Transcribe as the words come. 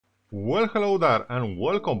Well, hello there and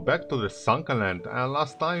welcome back to the Sunkenland. And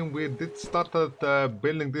last time we did started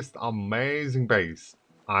building this amazing base.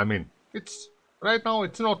 I mean, it's right now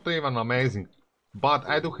it's not even amazing, but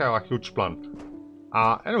I do have a huge plan.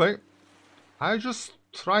 Anyway, I just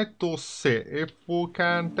tried to see if we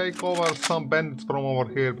can take over some bandits from over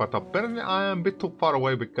here, but apparently I am a bit too far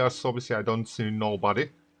away because obviously I don't see nobody.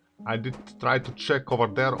 I did try to check over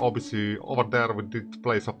there, obviously over there we did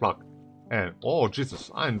place a flag. And, oh Jesus,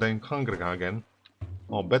 I'm dying hungry again.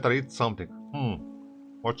 Oh, better eat something.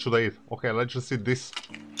 What should I eat? Okay, let's just eat this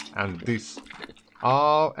and this.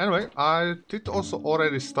 Anyway, I did also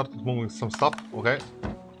already started moving some stuff, okay.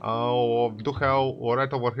 We do have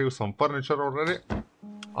right over here some furniture already.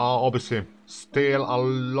 Obviously, still a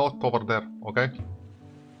lot over there, okay.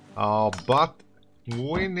 But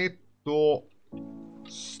we need to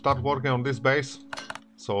start working on this base.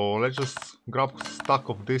 So let's just grab a stack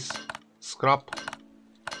of this scrap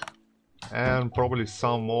and probably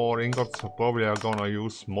some more ingots. Probably I'm gonna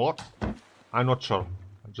use more. I'm not sure.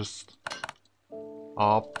 Just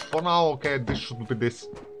for now, okay, this should be this.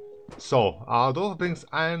 So those things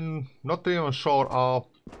I'm not even sure.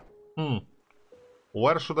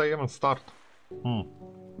 Where should I even start?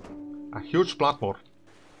 A huge platform.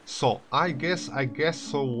 So I guess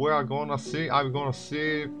so we are gonna see. I'm gonna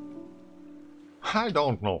see. I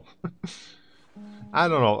don't know. I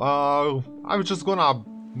don't know. I'm just gonna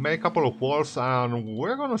make a couple of walls and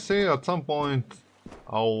we're gonna see at some point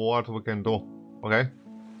what we can do. Okay.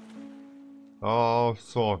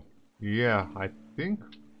 So yeah, I think.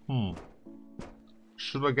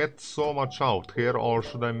 Should I get so much out here or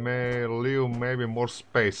should I leave maybe more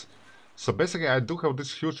space? So basically, I do have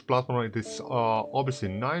this huge platform. It is obviously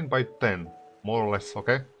 9 by 10, more or less.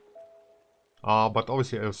 Okay. But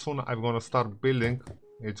obviously, as soon as I'm gonna start building,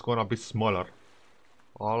 it's gonna be smaller.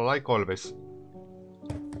 Like always.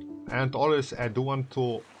 And always I do want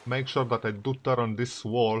to make sure that I do turn this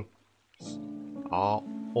wall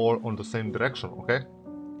all on the same direction, okay?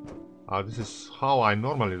 This is how I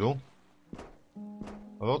normally do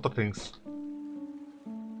a lot of things.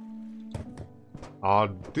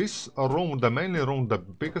 This room, the main room, the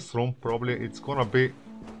biggest room, probably it's gonna be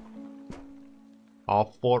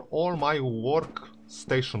for all my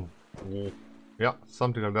workstation. Yeah,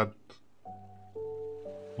 something like that.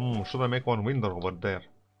 Should I make one window over there?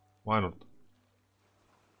 Why not?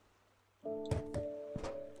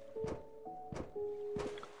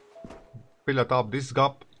 Fill it up this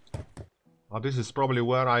gap. This is probably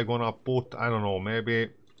where I'm gonna put, I don't know, maybe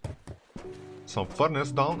some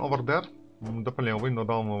furnace down over there. Definitely a window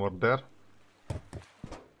down over there.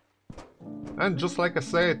 And just like I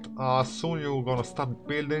said, soon you're gonna start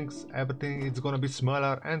buildings, everything is gonna be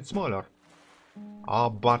smaller and smaller.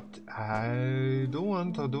 But I do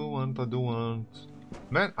want.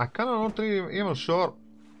 Man, I kinda not even sure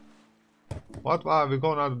what are we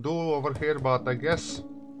gonna do over here, but I guess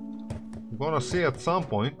we're gonna see at some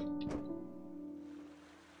point.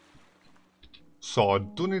 So I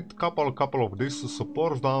do need couple of these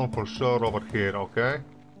supports down for sure over here, okay?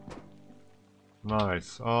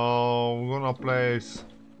 Nice. We're gonna place.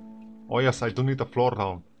 Oh yes, I do need a floor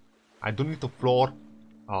down. I do need a floor.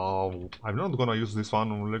 I'm not gonna use this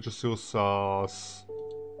one. Let's just use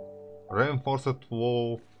reinforced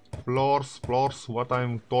wall floors. What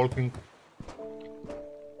I'm talking.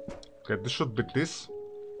 Okay, this should be this.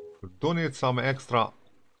 We do need some extra.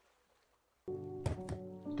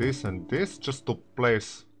 This and this just to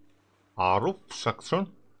place a roof section.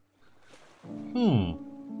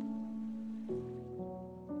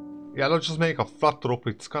 Yeah, let's just make a flat roof.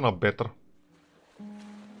 It's kinda better.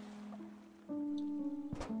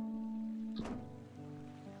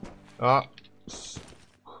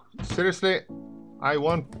 Seriously, I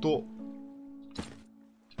want to.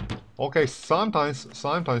 Okay, sometimes,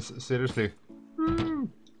 seriously.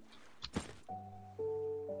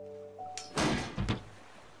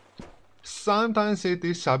 Sometimes it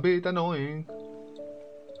is a bit annoying.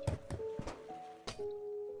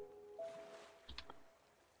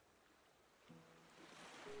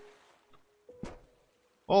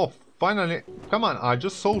 Oh, finally. Come on, I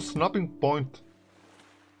just saw snapping point.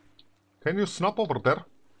 Can you snap over there?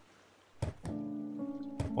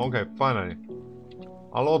 Okay, finally.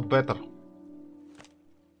 A lot better.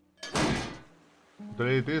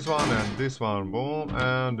 Delete this one and this one, boom,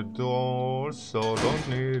 and also don't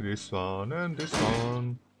need this one and this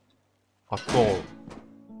one at all.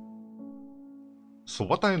 So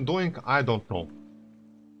what I'm doing, I don't know.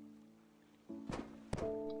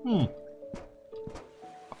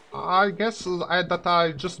 I guess that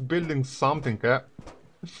I just building something, eh?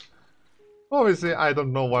 Obviously, I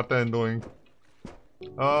don't know what I'm doing.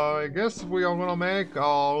 I guess we are gonna make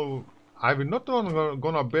I'm not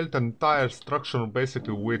gonna build an entire structure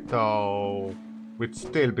basically with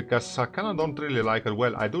steel because I kinda don't really like it.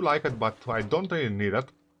 Well, I do like it, but I don't really need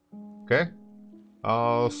it. Okay.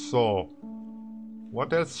 So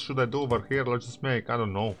what else should I do over here? Let's just make, I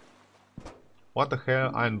don't know. What the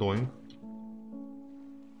hell I'm doing?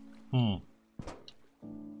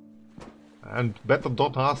 And better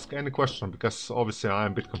don't ask any question because obviously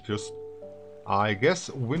I'm a bit confused. I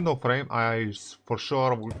guess window frame, for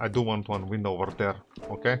sure I do want one window over there,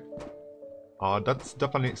 okay? That's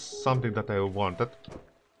definitely something that I wanted.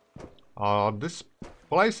 This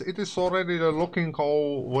place, it is already looking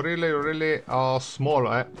really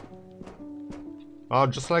small.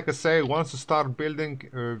 Just like I say, once you start building,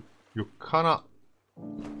 you kinda...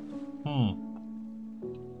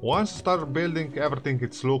 Once you start building everything,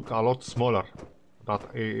 it's look a lot smaller than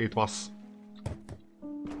it was.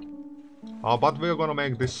 But we're gonna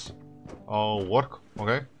make this work,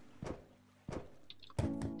 okay?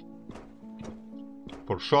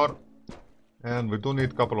 For sure. And we do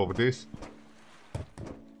need a couple of these.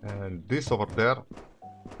 And this over there.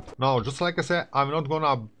 Now, just like I said, I'm not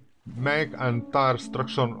gonna make an entire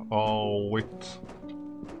structure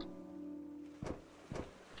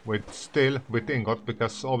with steel, with ingot,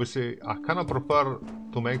 because obviously I kinda prefer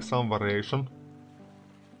to make some variation.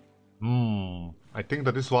 I think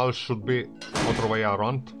that this wall should be other way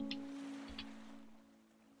around.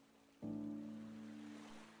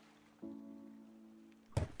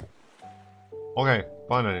 Okay,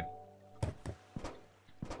 finally.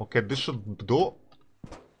 Okay, this should do.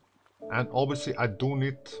 And obviously I do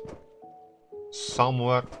need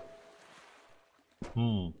somewhere.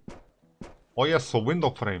 Oh yes, so window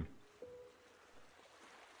frame.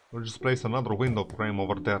 We'll just place another window frame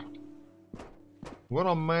over there. We're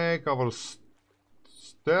gonna make our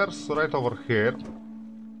stairs right over here.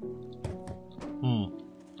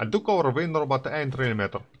 I do cover window, but ain't really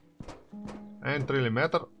matter. Ain't really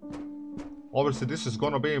matter. Obviously, this is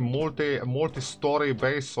gonna be multi-story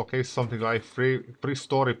base. Okay, something like three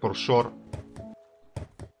story for sure.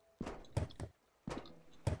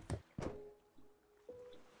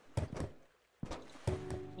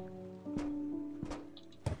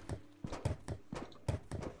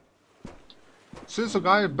 Since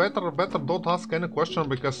guy, better don't ask any question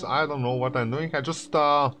because I don't know what I'm doing. I just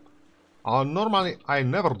normally I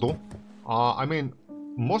never do. I mean,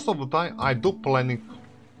 most of the time I do planning.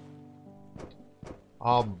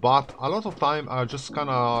 But a lot of time I just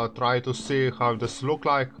kinda try to see how this look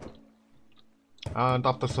like. And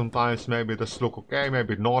after some times maybe this look okay,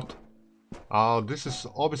 maybe not. This is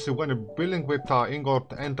obviously when you're building with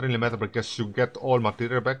ingot and really matter because you get all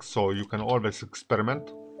material back, so you can always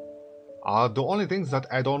experiment. The only things that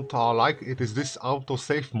I don't like it is this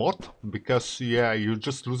autosave mode, because yeah, you're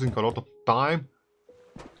just losing a lot of time.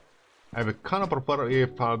 I would kinda prefer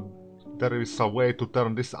if there is a way to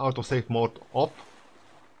turn this autosave mode off.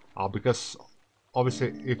 Because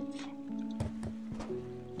obviously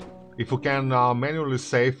if you can manually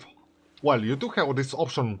save, well, you do have this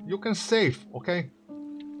option, you can save, okay?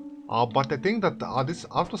 But I think that this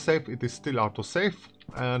autosave, it is still autosave,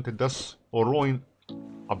 and it does ruin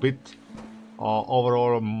a bit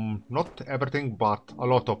overall, not everything, but a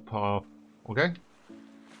lot of, okay?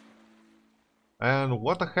 And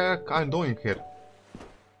what the heck I'm doing here?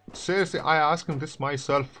 Seriously, I asking this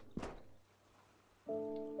myself.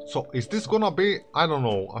 So, is this gonna be, I don't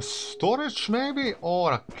know, a storage maybe,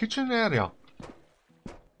 or a kitchen area?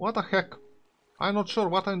 What the heck? I'm not sure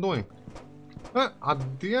what I'm doing.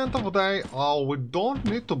 At the end of the day, we don't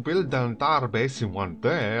need to build the entire base in one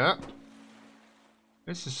day.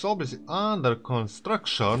 This is obviously under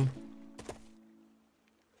construction.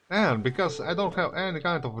 And because I don't have any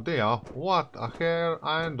kind of idea what the hell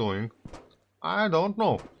I'm doing, I don't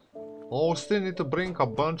know. I'll still need to bring a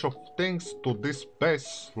bunch of things to this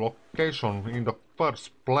base location in the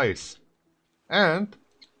first place. And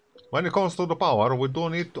when it comes to the power, we do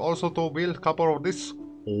need also to build a couple of these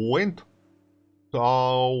wind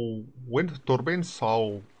turbines,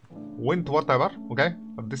 wind whatever, okay?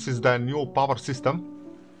 This is the new power system.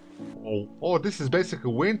 Oh, this is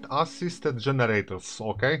basically wind assisted generators,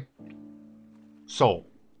 okay? So,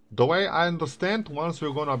 the way I understand, once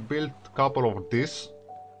we're gonna build a couple of these,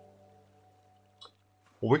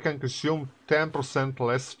 we can consume 10%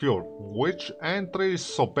 less fuel, which ain't really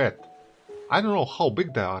so bad. I don't know how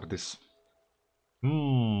big they are, this.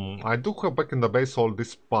 I do have back in the base all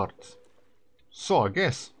these parts. So I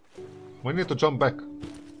guess we need to jump back.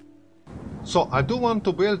 So I do want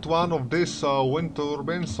to build one of these wind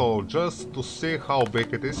turbines, so just to see how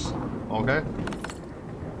big it is, okay?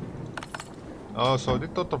 So I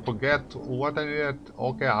did not forget what I needed.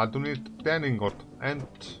 Okay, I do need 10 ingot, and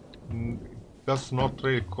it does not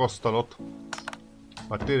really cost a lot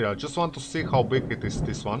material. Just want to see how big it is,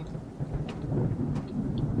 this one.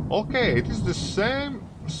 Okay, it is the same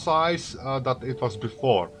size that it was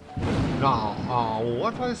before. Now,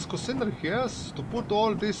 what I was considering here is to put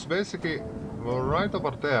all this basically right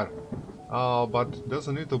over there. But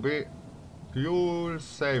doesn't need to be fuel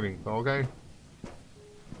saving, okay?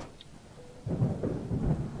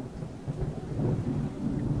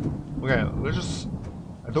 Okay, let's just...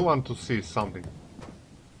 I do want to see something.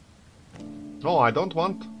 No, I don't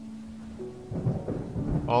want.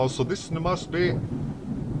 Oh, so this must be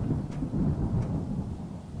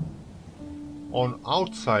on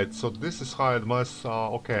outside, so this is how it must...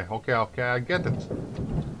 okay, I get it.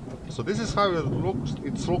 So this is how it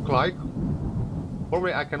look like.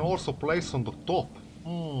 Probably I can also place on the top.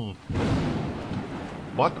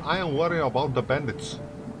 But I am worried about the bandits.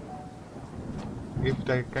 If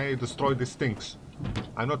they can destroy these things.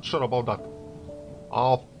 I'm not sure about that.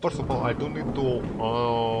 First of all, I do need to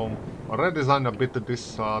redesign a bit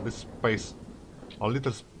this space. A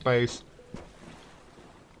little space.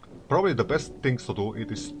 Probably the best things to do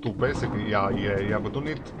it is to basically, yeah, but do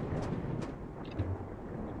need...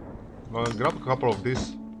 grab a couple of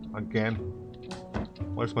these again.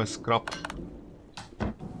 Where's my scrap?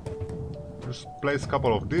 Just place a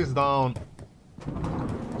couple of these down.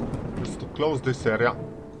 Just to close this area.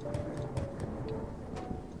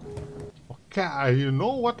 Okay, you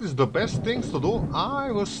know what is the best things to do?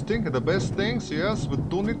 I was thinking the best things, yes, we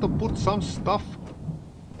do need to put some stuff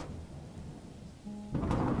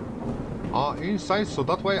inside, so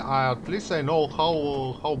that way at least I know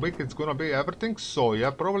how big it's gonna be, everything. So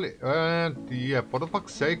yeah, probably, and yeah, for the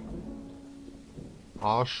fuck's sake,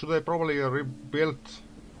 should I probably rebuild?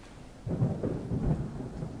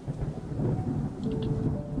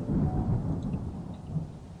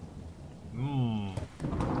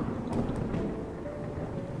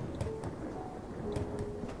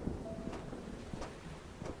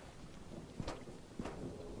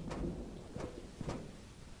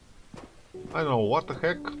 I don't know, what the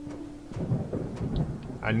heck.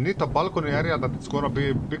 I need a balcony area that is gonna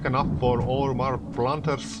be big enough for all my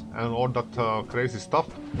planters and all that crazy stuff.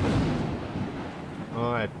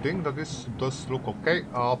 I think that this does look okay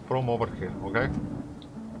from over here, okay?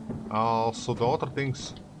 So the other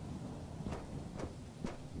things...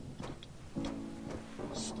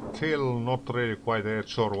 Still not really quite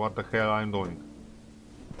sure what the hell I'm doing.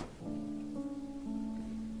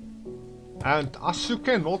 And as you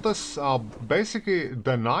can notice, basically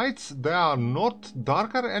the nights, they are not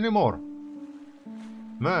darker anymore.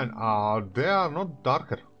 Man, they are not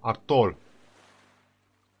darker at all.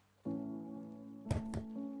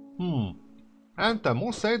 And I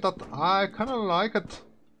must say that I kinda like it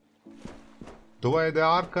the way they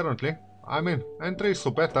are currently. I mean, entry is so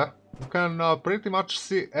better. You can pretty much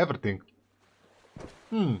see everything.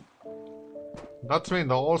 That's mean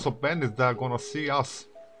that also bandits, they are gonna see us.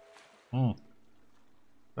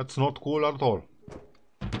 That's not cool at all.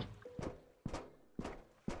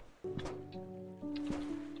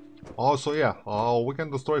 Also, yeah, we can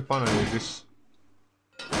destroy finally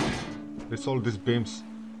all these beams.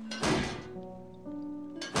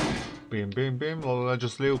 Beam. Let's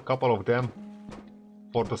just leave a couple of them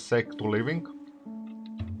for the sake to living.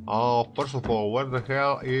 First of all, where the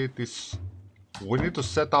hell it is? We need to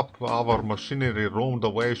set up our machinery room the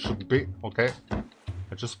way it should be, okay?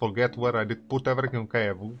 I just forget where I did put everything.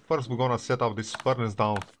 Okay, first we're gonna set up this furnace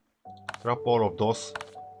down. Grab all of those.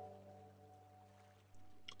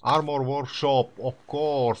 Armor workshop, of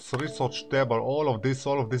course, research table, all of this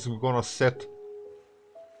we're gonna set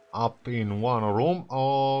up in one room.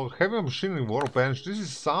 Heavy machinery workbench, this is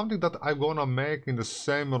something that I'm gonna make in the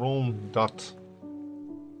same room that...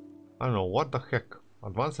 I don't know, what the heck?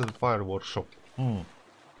 Advanced fire workshop.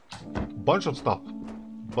 Bunch of stuff.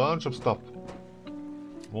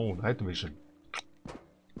 Oh, night vision.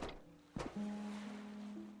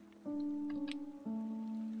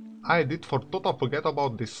 I did for total forget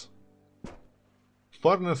about this.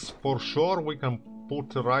 Furnace for sure we can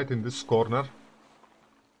put right in this corner.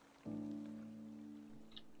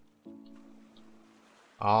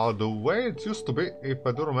 The way it used to be, if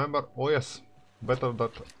I do remember, oh yes, better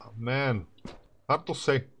that, man, hard to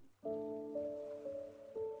say.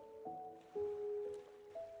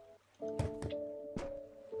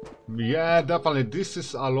 Yeah, definitely, this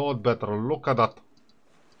is a lot better, look at that.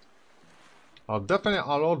 Definitely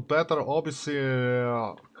a lot better, obviously,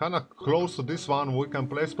 kinda close to this one, we can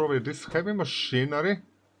place probably this heavy machinery.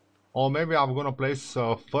 Or maybe I'm gonna place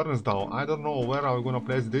furnace down. I don't know where I'm gonna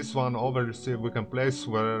place this one. Over, see if we can place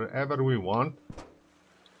wherever we want.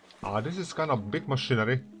 This is kind of big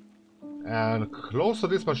machinery. And close to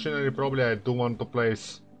this machinery probably I do want to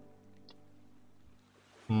place...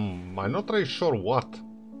 I'm not really sure what.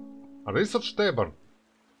 A research table.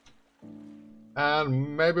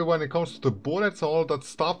 And maybe when it comes to the bullets and all that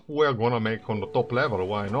stuff, we're gonna make on the top level,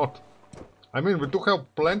 why not? I mean, we do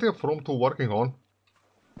have plenty of room to working on.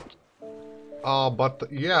 But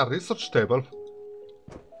yeah, research table.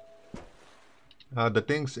 The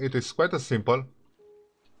things, it is quite as simple.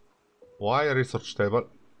 Why a research table?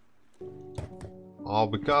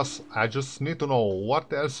 Because I just need to know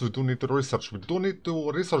what else we do need to research. We do need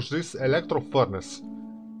to research this electro furnace.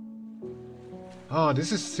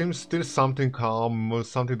 This is seems still something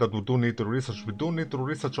something that we do need to research. We do need to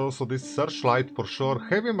research also this searchlight for sure.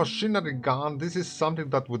 Heavy machinery gun, this is something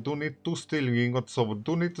that we do need 2 steel ingots, so we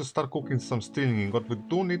do need to start cooking some steel ingot. We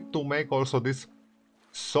do need to make also this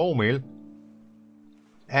sawmill.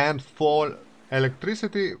 And for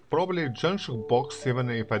electricity, probably junction box, even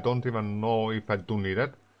if I don't even know if I do need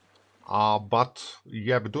it. But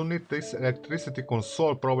yeah, we do need this electricity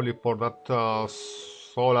console probably for that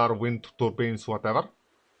solar, wind turbines, whatever.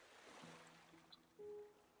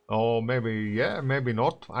 Or maybe, yeah, maybe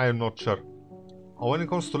not. I am not sure. When it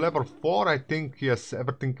comes to level 4, I think, yes,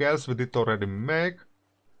 everything else we did already make.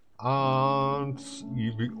 And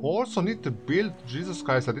we also need to build, Jesus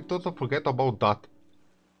Christ, I did totally forget about that.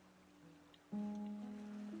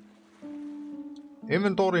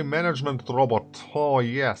 Inventory management robot. Oh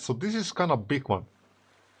yeah, so this is kind of big one.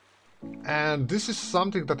 And this is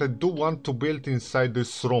something that I do want to build inside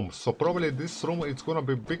this room. So probably this room it's gonna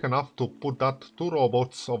be big enough to put that 2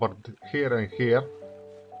 robots over here and here.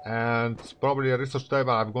 And probably a research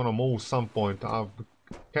table I'm gonna move some point.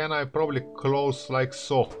 Can I probably close like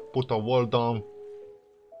so? Put a wall down.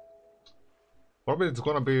 Probably it's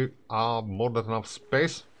gonna be more than enough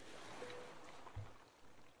space.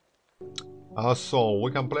 So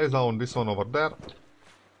we can place down this one over there.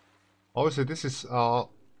 Obviously this is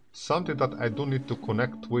something that I do need to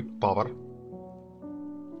connect with power.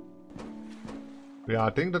 Yeah, I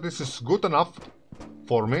think that this is good enough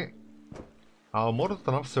for me. More than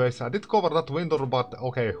enough space. I did cover that window, but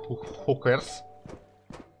okay, who cares?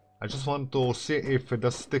 I just want to see if it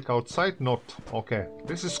does stick outside. Not. Okay,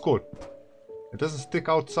 this is cool. It doesn't stick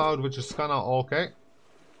outside, which is kinda okay.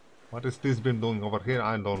 What is this been doing over here?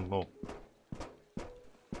 I don't know.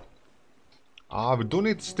 We do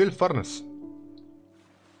need steel furnace.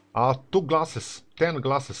 2 glasses, 10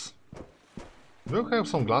 glasses. Do you have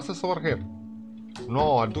some glasses over here?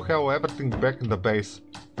 No, I do have everything back in the base.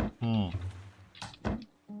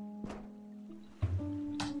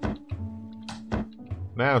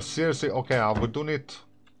 Man, seriously, okay, we do need...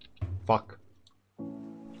 Fuck.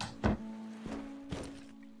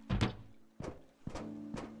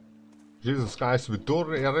 Jesus Christ, we do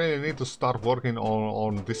really need to start working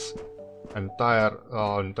on this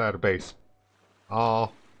entire base.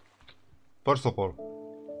 First of all,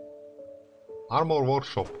 armor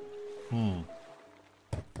workshop.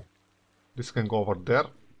 This can go over there.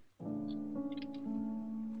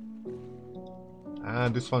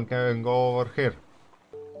 And this one can go over here.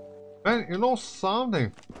 Man, you know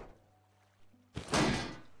something?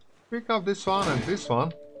 Pick up this one and this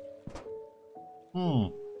one.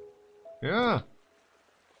 Yeah.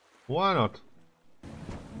 Why not?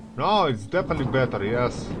 No, it's definitely better,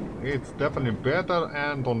 yes. It's definitely better,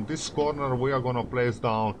 and on this corner we are gonna place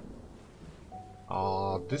down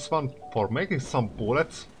this one for making some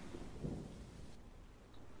bullets.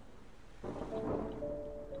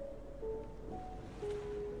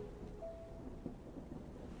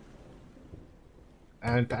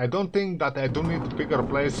 And I don't think that I do need a bigger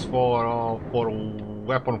place for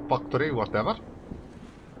weapon factory, whatever.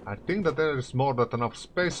 I think that there is more than enough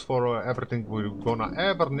space for everything we're gonna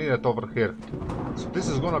ever need it over here. So this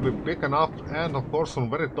is gonna be big enough, and of course on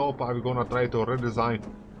very top I'm gonna try to redesign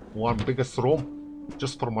one biggest room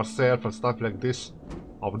just for myself and stuff like this.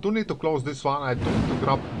 I do need to close this one. I do need to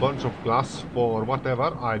grab a bunch of glass for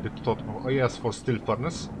whatever. I did thought, oh yes, for steel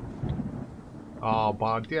furnace.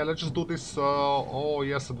 But yeah, let's just do this. Oh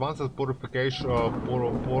yes, advanced purification,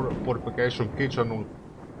 purification kitchen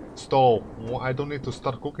stove. I don't need to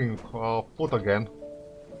start cooking food again.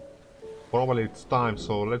 Probably it's time,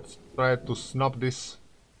 so let's try to snap this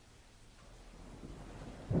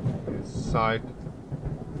inside.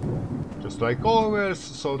 Just like always,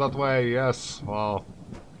 so that way, yes,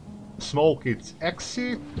 smoke it's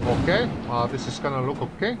exit, okay, this is gonna look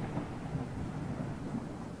okay.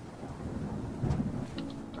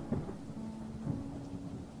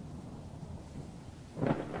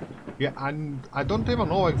 Yeah, and I don't even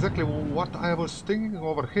know exactly what I was thinking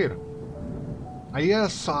over here.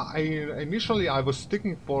 Yes, initially I was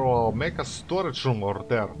thinking for make a storage room over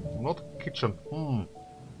there, not kitchen.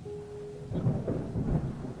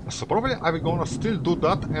 So probably I'm gonna still do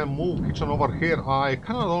that and move kitchen over here. I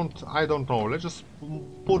don't know. Let's just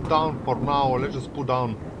put down for now. Let's just put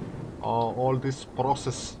down all this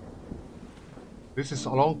process. This is a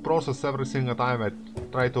long process every single time I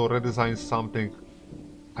try to redesign something.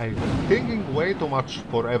 I'm thinking way too much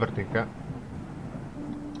for everything, eh?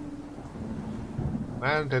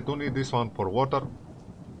 And I do need this one for water.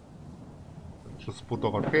 Just put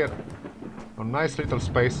over here. A nice little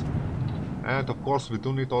space. And of course we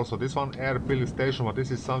do need also this one, air filling station, but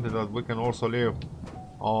this is something that we can also leave.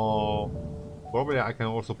 Probably I can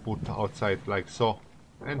also put outside like so.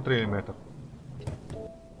 And 3 mm.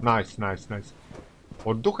 Nice, nice, nice.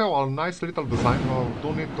 We do have a nice little design, we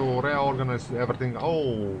do need to reorganize everything.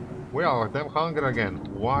 Oh, we are damn hungry again.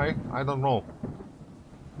 Why? I don't know.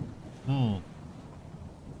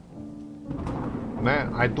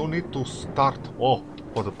 Man, I do need to start. Oh,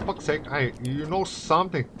 for the fuck's sake, you know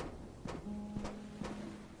something?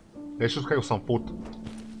 They should have some food.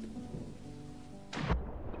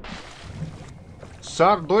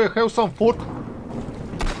 Sir, do you have some food?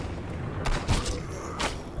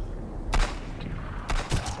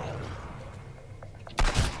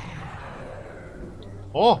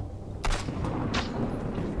 Oh!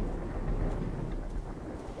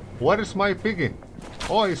 Where is my piggy?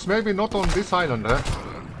 Oh, it's maybe not on this island, eh?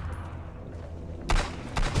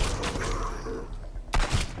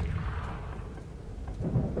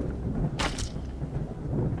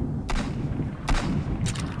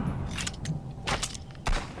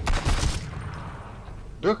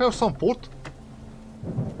 Do you have some food?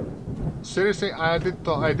 Seriously, I did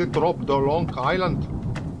drop the long island.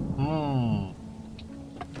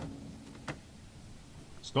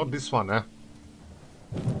 It's not this one, eh?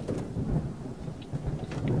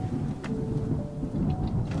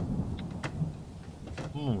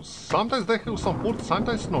 Sometimes they have some food,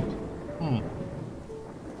 sometimes not.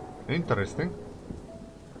 Interesting.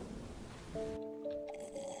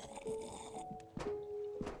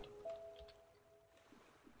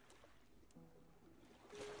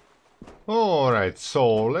 Alright,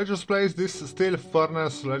 so let's just place this steel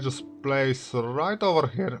furnace, let's just place right over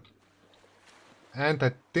here. And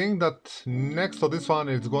I think that next to this one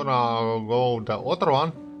it's gonna go the other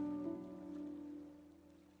one.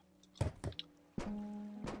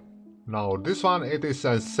 Now this one, it is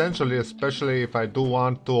essentially, especially if I do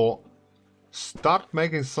want to start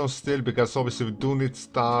making some steel, because obviously we do need to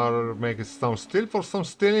start making some steel for some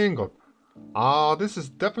steel ingot. This is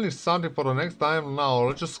definitely something for the next time. Now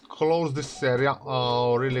let's just close this area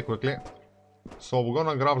really quickly. So we're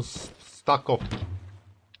gonna grab stack of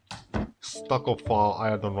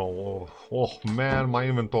I don't know. Oh man, my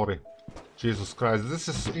inventory. Jesus Christ, this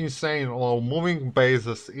is insane. Moving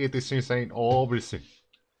bases, it is insane, obviously.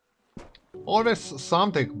 Always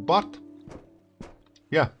something, but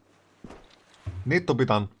yeah, need to be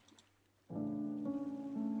done.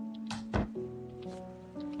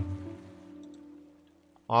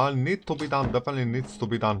 Need to be done, definitely needs to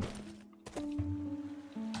be done.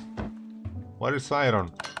 Where is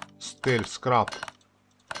iron? Steel, scrap.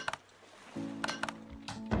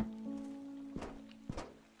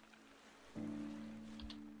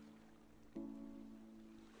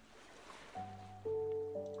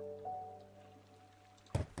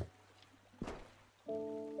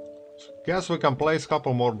 Guess we can place a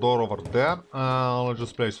couple more door over there. Let's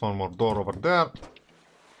just place one more door over there.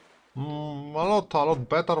 A lot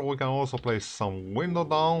better. We can also place some window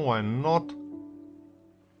down, why not?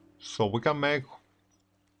 So we can make...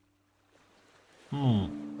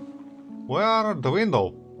 Where the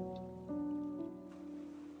window?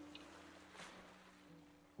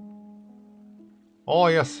 Oh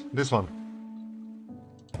yes, this one.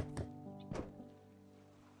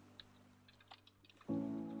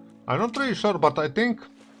 I'm not really sure, but I think...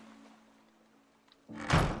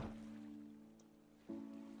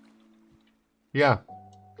 Yeah.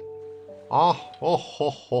 Oh.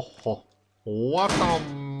 What a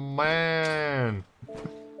man.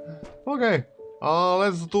 Okay.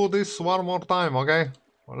 Let's do this one more time, okay?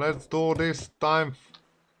 Let's do this time.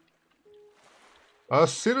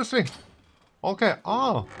 Seriously? Okay,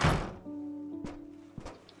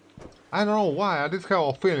 I don't know why, I did have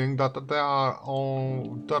a feeling that they are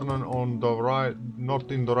turning on the right,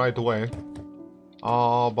 not in the right way.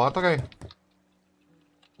 But okay.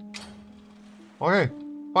 Okay,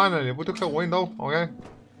 finally, we took a window, okay.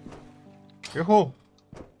 Yoo-hoo!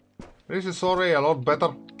 This is already a lot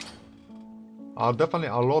better. Definitely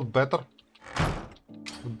a lot better.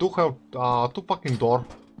 We do have 2 fucking door.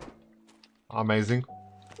 Amazing.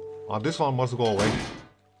 This one must go away.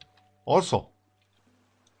 Also,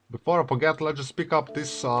 before I forget, let's just pick up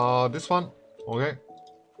this this one. Okay.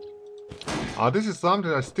 This is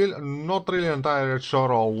something I'm still not really entirely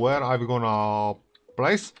sure of where I'm gonna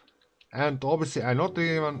place. And obviously I'm not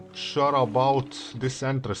even sure about this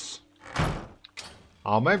entrance.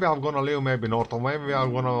 Maybe I'm gonna leave, maybe not, or maybe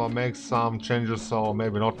I'm gonna make some changes, or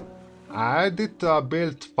maybe not. I did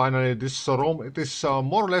build finally this room. It is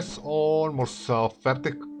more or less almost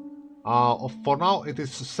fertig. For now it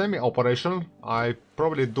is semi-operational. I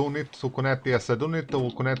probably do need to connect, yes, I do need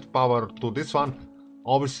to connect power to this one.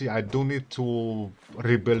 Obviously I do need to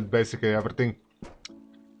rebuild basically everything.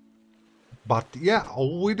 But yeah,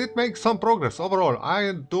 we did make some progress overall.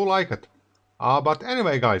 I do like it. But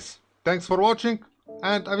anyway guys, thanks for watching,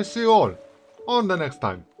 and I will see you all on the next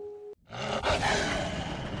time.